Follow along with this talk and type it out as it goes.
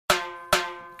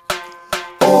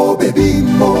Oh baby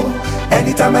mo,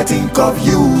 anytime I think of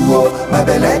you, oh, my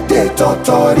belly de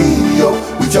totori,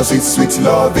 oh, with your sweet, sweet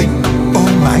loving. Oh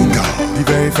my God, the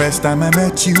very first time I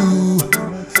met you,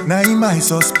 now in my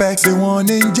suspects, the one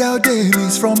angel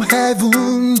Davis from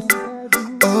heaven.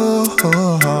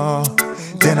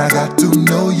 Then I got to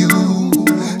know you.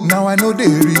 Now I know they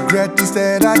regret.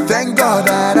 Instead I thank God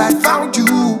that I found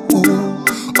you.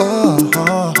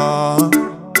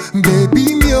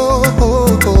 Baby me,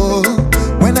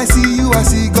 when I see you, I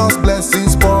see God's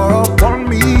blessings pour upon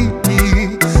me.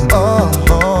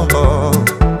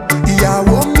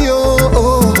 Ìyàwó mi,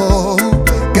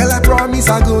 girl, I promise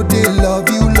I go dey love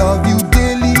you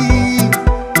daily.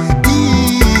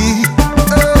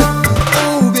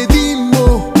 Oh baby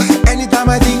mo, anytime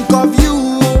I think of you,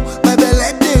 my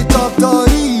belly dey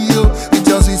totori, with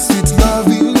your sweet, sweet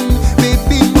loving,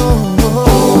 baby mo.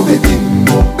 Oh baby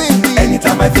mo, baby,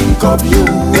 anytime I think of you,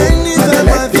 my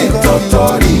belly de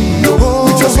totori,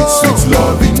 with your sweet, sweet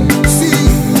loving. See,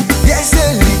 there's a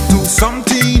little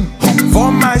something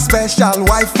for my special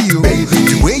wife, you. Baby,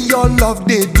 the way your love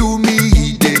they do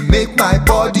me, they make my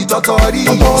body totori.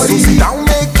 So sit down,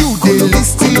 make you they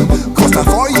listen, cause now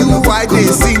for you I they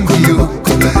sing you.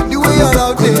 The way your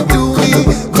love they do me,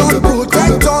 God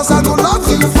protect us, I go love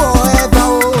you forever.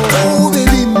 Oh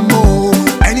baby mo,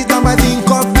 anytime I think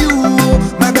of you,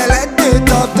 my belly they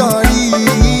totori.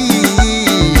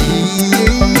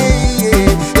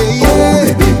 Oh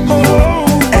baby mo,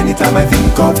 anytime I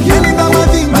think of you, Anytime I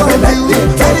think my of belly you,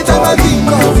 de anytime I think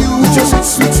of you, with your sweet,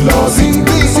 sweet loving.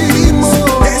 there's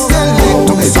a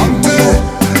little something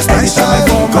special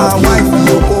for my wife.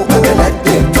 My belly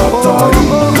de totori,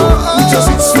 with your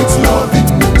sweet, sweet loving.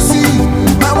 See,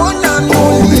 my one and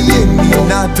only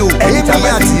Nado, Anytime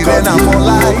I think of you, for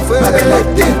life. my belly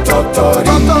de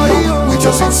totori, with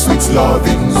your sweet, sweet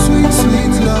loving. Sweet,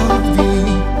 sweet love.